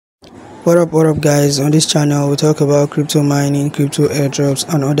What up guys, on this channel we'll talk about crypto mining, crypto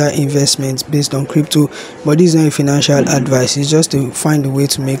airdrops and other investments based on crypto, but this is not a financial advice, it's just to find a way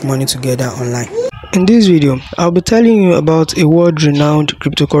to make money together online. In this video, I'll be telling you about a world-renowned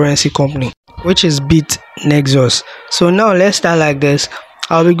cryptocurrency company, which is Bitnexus. So now let's start like this.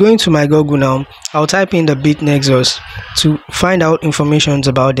 I'll be going to my Google now. I'll type in the Bitnexus to find out information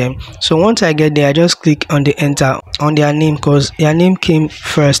about them. So once I get there, I just click on the enter on their name because their name came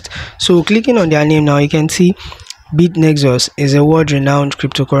first. So clicking on their name now, you can see Bitnexus is a world-renowned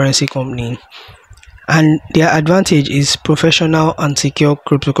cryptocurrency company, and their advantage is professional and secure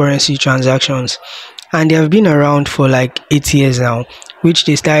cryptocurrency transactions, and they have been around for like 8 years now, which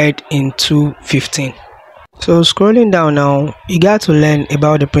they started in 2015. So scrolling down now, you got to learn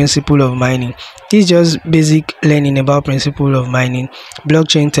about the principle of mining. This is just basic learning about principle of mining,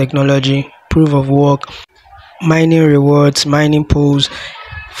 blockchain technology, proof of work, mining rewards, mining pools.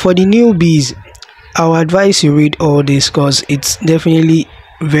 For the newbies, I would advise you read all this because it's definitely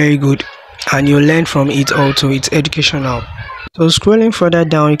very good and you'll learn from it also. It's educational. So scrolling further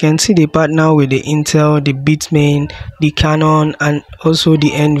down, you can see they partner with the Intel, the Bitmain, the Canon and also the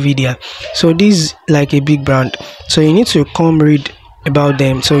Nvidia. So this is like a big brand, so you need to come read about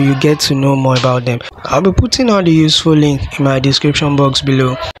them so you get to know more about them. I'll be putting all the useful link in my description box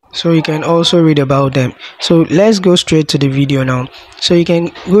below so you can also read about them. So let's go straight to the video now. So you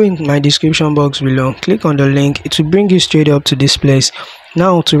can go in my description box below, click on the link, it will bring you straight up to this place.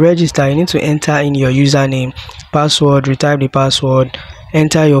 Now to register, you need to enter in your username, password, retype the password,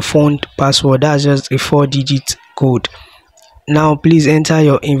 enter your phone password, that's just a 4-digit code. Now please enter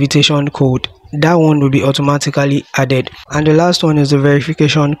your invitation code, that one will be automatically added, and the last one is the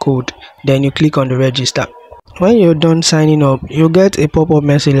verification code. Then you click on the register. When you're done signing up, you'll get a pop-up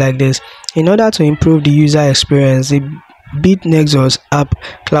message like this. In order to improve the user experience, the Bitnexus app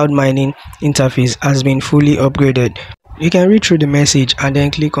cloud mining interface has been fully upgraded. You can read through the message and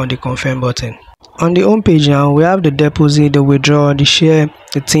then click on the confirm button. On the home page now, we have the deposit, the withdrawal, the share,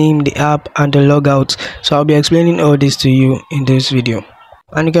 the team, the app and the logout. So I'll be explaining all this to you in this video.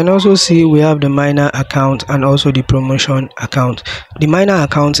 And you can also see we have the miner account and also the promotion account. The miner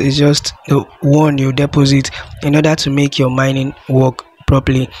account is just the one you deposit in order to make your mining work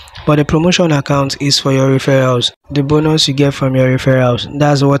properly, but the promotion account is for your referrals. The bonus you get from your referrals,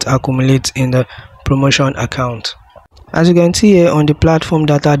 that's what accumulates in the promotion account. As you can see here on the platform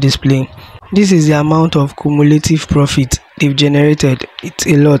data display, this is the amount of cumulative profit they've generated. It's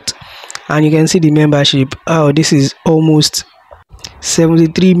a lot, and you can see the membership. Oh, this is almost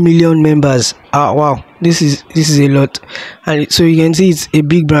 73 million members. Wow, this is a lot. And so you can see it's a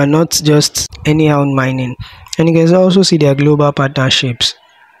big brand, not just anyhow mining. And you can also see their global partnerships.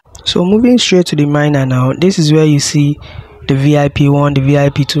 So moving straight to the miner now, this is where you see the VIP1, the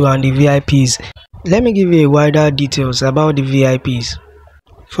VIP2 and the VIPs. Let me give you a wider details about the VIPs.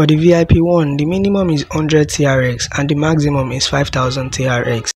 For the VIP1, the minimum is 100 TRX and the maximum is 5000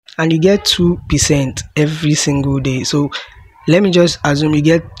 TRX, and you get 2% every single day. So let me just assume you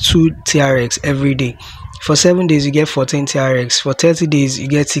get 2 TRX every day. For 7 days you get 14 TRX, for 30 days you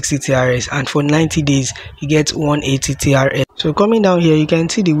get 60 TRX, and for 90 days you get 180 TRX. So coming down here, you can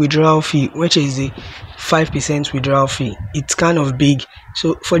see the withdrawal fee, which is the 5% withdrawal fee. It's kind of big.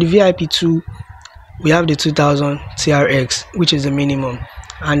 So for the VIP2, we have the 2000 TRX, which is the minimum,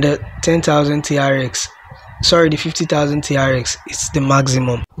 and the 10,000 TRX, sorry, the 50,000 TRX is the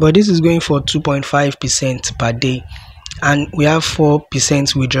maximum, but this is going for 2.5% per day, and we have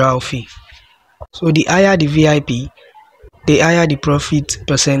 4% withdrawal fee. So the higher the VIP, the higher the profit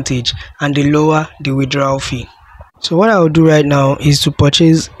percentage and the lower the withdrawal fee. So what I will do right now is to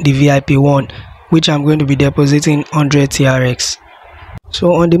purchase the VIP1, which I'm going to be depositing 100 TRX.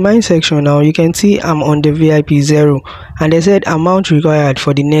 So on the mine section now, you can see I'm on the VIP 0, and they said amount required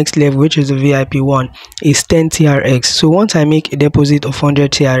for the next level, which is the VIP 1, is 10 TRX. So once I make a deposit of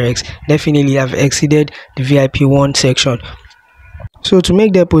 100 TRX, definitely I've exceeded the VIP 1 section. So to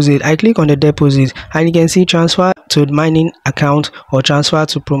make deposit, I click on the deposit and you can see transfer to the mining account or transfer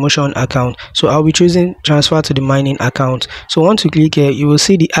to promotion account. So I'll be choosing transfer to the mining account. So once you click here, you will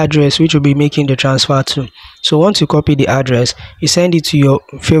see the address which will be making the transfer to. So once you copy the address, you send it to your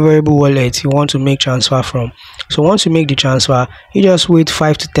favorable wallet you want to make transfer from. So once you make the transfer, you just wait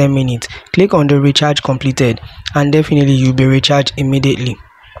 5 to 10 minutes, click on the recharge completed, and definitely you'll be recharged immediately.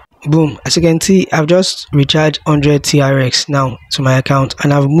 Boom, as you can see, I've just recharged 100 TRX now to my account,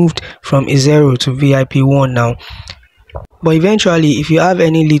 and I've moved from a 0 to VIP 1 now. But eventually, if you have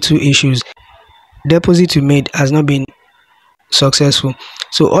any little issues, deposit you made has not been successful,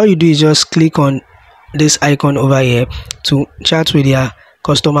 so all you do is just click on this icon over here to chat with your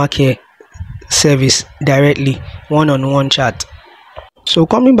customer care service directly, one-on-one chat. So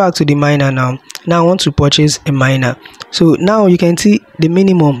coming back to the miner now I want to purchase a miner. So now you can see the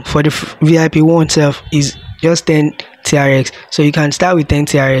minimum for the VIP one itself is just 10 TRX. So you can start with 10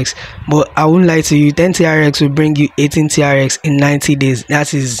 TRX, but I won't lie to you, 10 TRX will bring you 18 TRX in 90 days.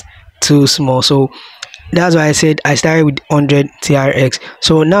 That is too small. So that's why I said I started with 100 TRX.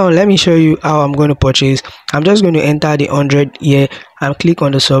 So now let me show you how I'm going to purchase. I'm just going to enter the 100 here and click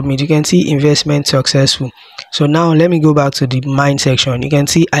on the submit. You can see investment successful. So now let me go back to the mine section. You can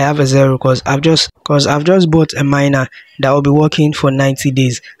see I have a 0 because I've just bought a miner that will be working for 90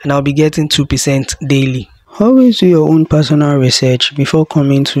 days and I'll be getting 2% daily. Always do your own personal research before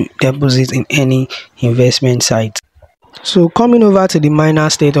coming to deposit in any investment site. So coming over to the miner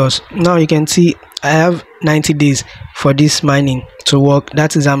status, now you can see I have 90 days for this mining to work.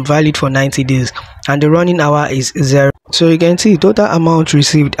 That is, I'm valid for 90 days and the running hour is 0. So you can see total amount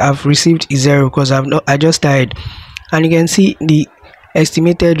received, I've received is 0 because I just started. And you can see the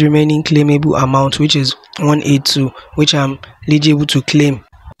estimated remaining claimable amount, which is 182, which I'm eligible to claim.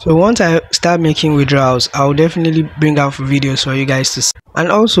 So once I start making withdrawals, I'll definitely bring out videos for you guys to see.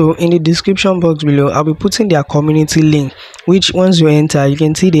 And also in the description box below, I'll be putting their community link, which once you enter, you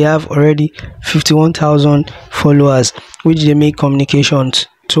can see they have already 51,000 followers, which they make communications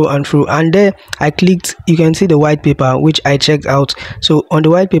to and through. And there I clicked, you can see the white paper, which I checked out. So on the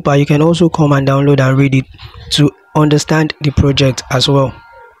white paper, you can also come and download and read it to understand the project as well.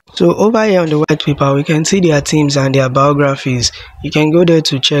 So over here on the white paper, we can see their teams and their biographies. You can go there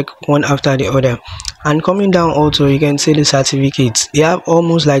to check one after the other. And coming down also, you can see the certificates. They have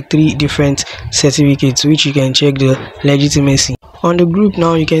almost like 3 different certificates, which you can check the legitimacy. On the group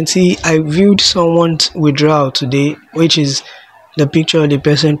now, you can see I viewed someone's withdrawal today, which is the picture the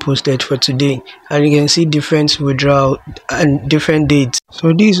person posted for today, and you can see different withdrawal and different dates.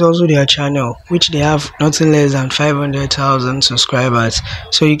 So this is also their channel, which they have nothing less than 500,000 subscribers.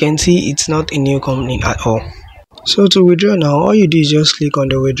 So you can see it's not a new company at all. So to withdraw now, all you do is just click on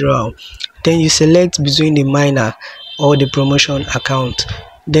the withdrawal, then you select between the miner or the promotion account,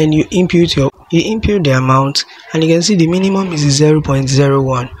 then you input the amount, and you can see the minimum is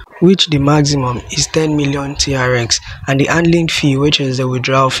 0.01, which the maximum is 10 million TRX, and the handling fee, which is the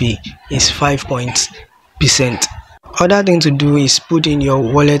withdrawal fee, is 5%. Other thing to do is put in your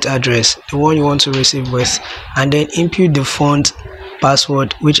wallet address, the one you want to receive with, and then input the fund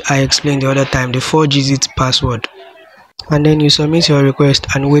password, which I explained the other time, the 4-digit password. And then you submit your request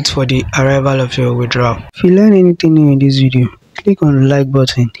and wait for the arrival of your withdrawal. If you learn anything new in this video, click on the like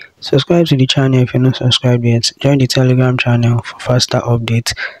button, subscribe to the channel if you're not subscribed yet, join the Telegram channel for faster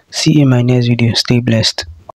updates. See you in my next video. Stay blessed.